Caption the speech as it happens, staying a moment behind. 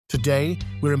Today,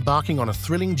 we're embarking on a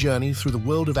thrilling journey through the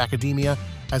world of academia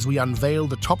as we unveil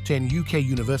the top 10 UK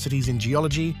universities in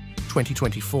geology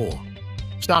 2024.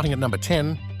 Starting at number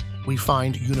 10, we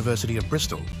find University of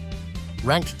Bristol.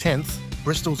 Ranked 10th,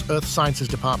 Bristol's Earth Sciences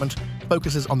Department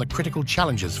focuses on the critical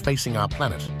challenges facing our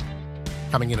planet.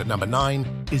 Coming in at number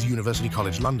 9 is University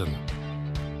College London.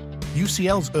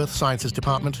 UCL's Earth Sciences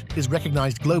Department is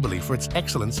recognized globally for its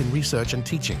excellence in research and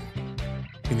teaching.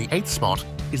 In the 8th spot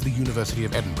is the University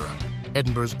of Edinburgh.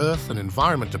 Edinburgh's Earth and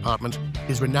Environment Department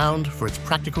is renowned for its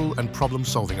practical and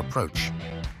problem-solving approach.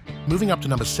 Moving up to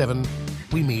number 7,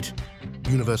 we meet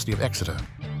University of Exeter.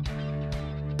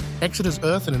 Exeter's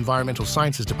Earth and Environmental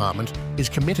Sciences Department is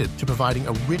committed to providing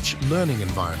a rich learning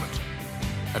environment.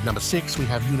 At number 6, we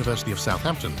have University of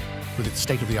Southampton. With its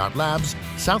state-of-the-art labs,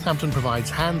 Southampton provides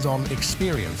hands-on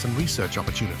experience and research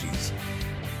opportunities.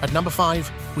 At number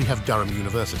 5, we have Durham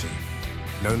University.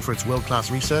 Known for its world-class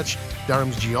research,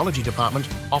 Durham's Geology Department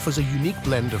offers a unique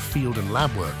blend of field and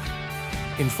lab work.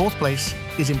 In 4th place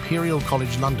is Imperial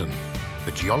College London.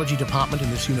 The Geology Department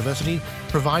in this university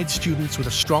provides students with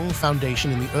a strong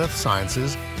foundation in the earth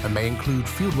sciences and may include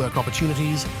fieldwork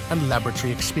opportunities and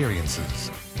laboratory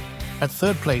experiences. At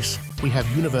 3rd place, we have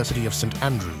University of St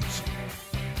Andrews.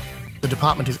 The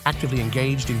department is actively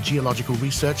engaged in geological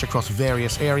research across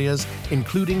various areas,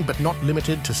 including but not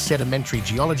limited to sedimentary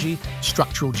geology,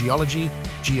 structural geology,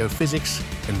 geophysics,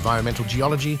 environmental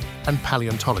geology, and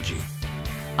paleontology.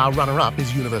 Our runner-up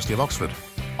is University of Oxford.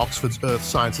 Oxford's Earth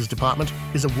Sciences Department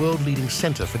is a world-leading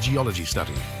centre for geology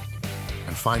study.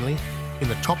 And finally, in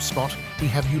the top spot, we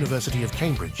have University of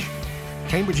Cambridge.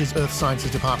 Cambridge's Earth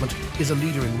Sciences Department is a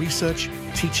leader in research,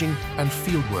 teaching, and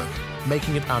fieldwork,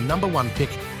 making it our number 1 pick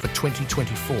for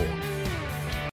 2024.